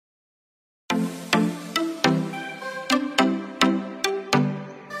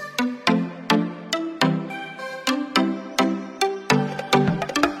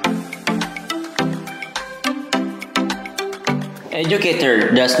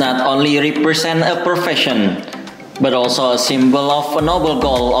Educator does not only represent a profession, but also a symbol of a noble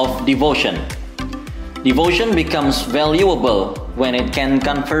goal of devotion. Devotion becomes valuable when it can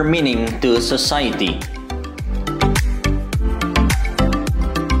confer meaning to society.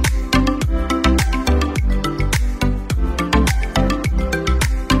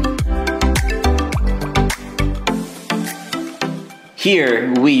 Here,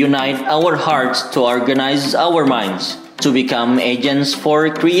 we unite our hearts to organize our minds to become agents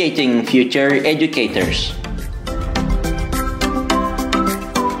for creating future educators.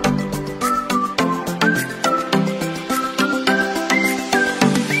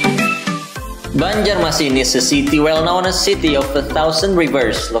 Banjarmasin is a city well known as City of the Thousand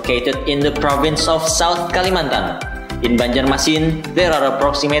Rivers located in the province of South Kalimantan. In Banjarmasin, there are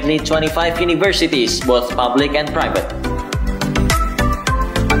approximately 25 universities, both public and private.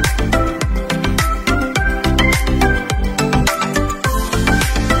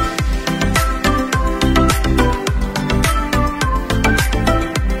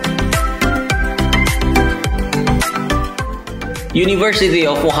 University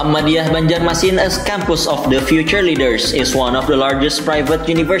of Muhammadiyah Banjarmasin as campus of the future leaders is one of the largest private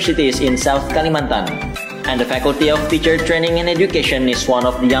universities in South Kalimantan, and the Faculty of Teacher Training and Education is one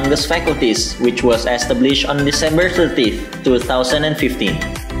of the youngest faculties, which was established on December 30, 2015.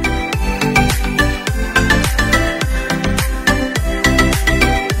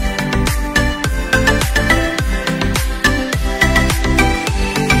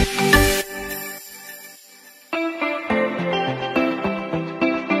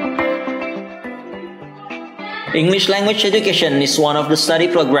 English language education is one of the study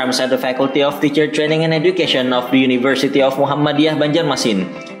programs at the Faculty of Teacher Training and Education of the University of Muhammadiyah Banjarmasin.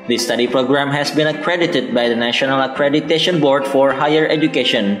 This study program has been accredited by the National Accreditation Board for Higher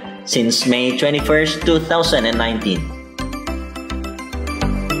Education since May 21, 2019.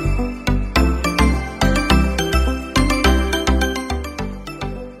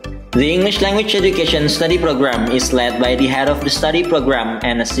 The English Language Education Study Program is led by the head of the study program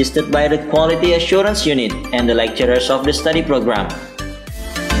and assisted by the Quality Assurance Unit and the lecturers of the study program.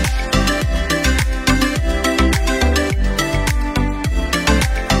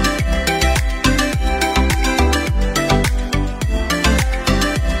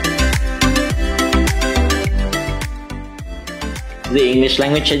 The English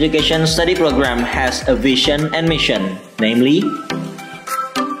Language Education Study Program has a vision and mission, namely,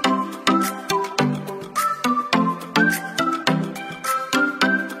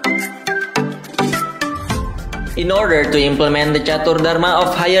 in order to implement the Catur Dharma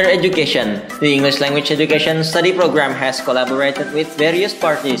of higher education, the English Language Education Study Program has collaborated with various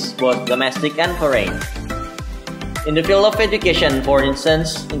parties, both domestic and foreign. In the field of education, for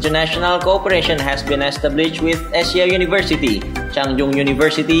instance, international cooperation has been established with Asia University, Changjung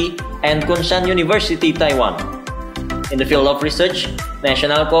University, and Kunshan University, Taiwan. In the field of research,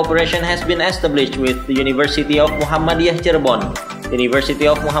 national cooperation has been established with the University of Muhammadiyah Cirebon, University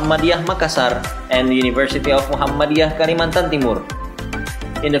of Muhammadiyah Makassar, and the University of Muhammadiyah Kalimantan Timur.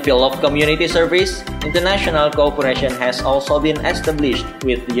 In the field of community service, international cooperation has also been established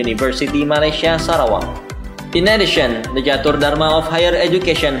with the University Malaysia Sarawak. In addition, the Catur Dharma of higher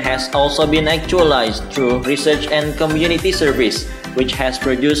education has also been actualized through research and community service, which has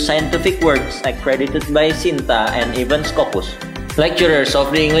produced scientific works accredited by SINTA and even Scopus. Lecturers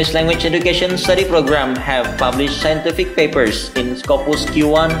of the English Language Education Study Program have published scientific papers in Scopus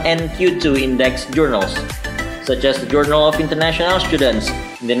Q1 and Q2 index journals, such as the Journal of International Students,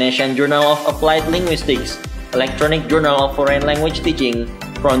 Indonesian Journal of Applied Linguistics, Electronic Journal of Foreign Language Teaching,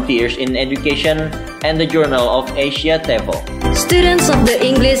 Frontiers in Education, and the Journal of Asia TEFL. Students of the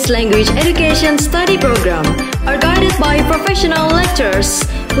English Language Education Study Program are guided by professional lecturers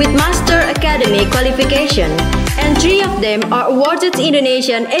with Master Academic qualification, and 3 of them are awarded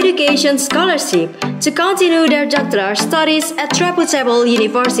Indonesian Education Scholarship to continue their doctoral studies at reputable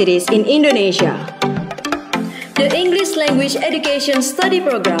universities in Indonesia. The English Language Education Study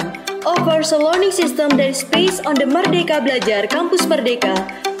Program offers a learning system that is based on the Merdeka Belajar Kampus Merdeka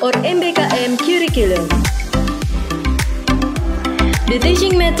or MBKM curriculum. The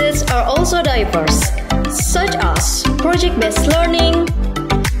teaching methods are also diverse, such as project-based learning,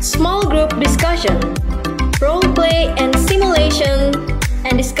 small group discussion, role play and simulation,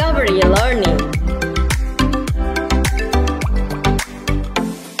 and discovery learning.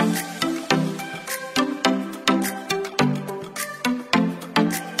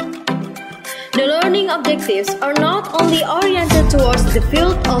 The learning objectives are not only oriented towards the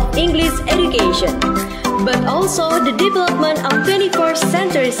field of English education, but also the development of 21st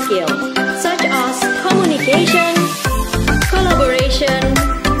century skills, such as communication, collaboration, collaboration,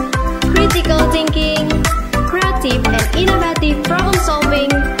 critical thinking, creative and innovative problem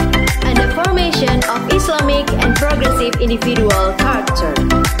solving, and the formation of Islamic and progressive individual character.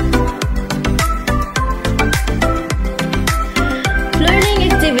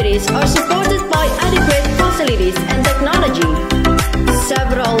 Learning activities are supported by adequate facilities and technology.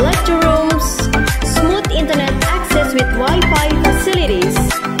 Several lecture rooms, smooth internet access with Wi-Fi facilities,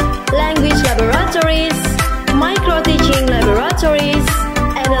 language laboratories, micro-teaching laboratories,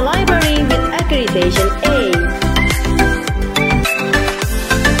 and a library with accreditation A.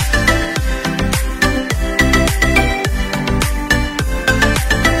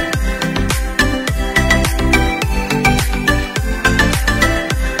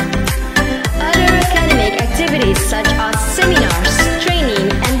 Other academic activities such as seminars, training,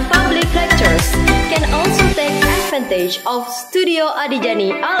 and public lectures can also take advantage of Studio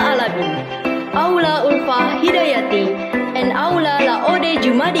Adijani Al-Alamin, Aula Ulfa Hidayati, and Aula Laode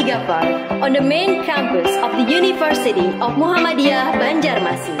Jumadi Gafar on the main campus of the University of Muhammadiyah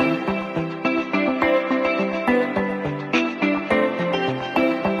Banjarmasin.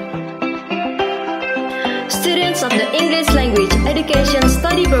 Students of the English Language Education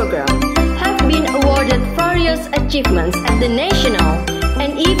Study Program have been awarded various achievements at the national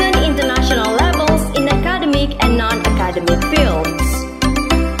and even international levels in academic and non-academic fields.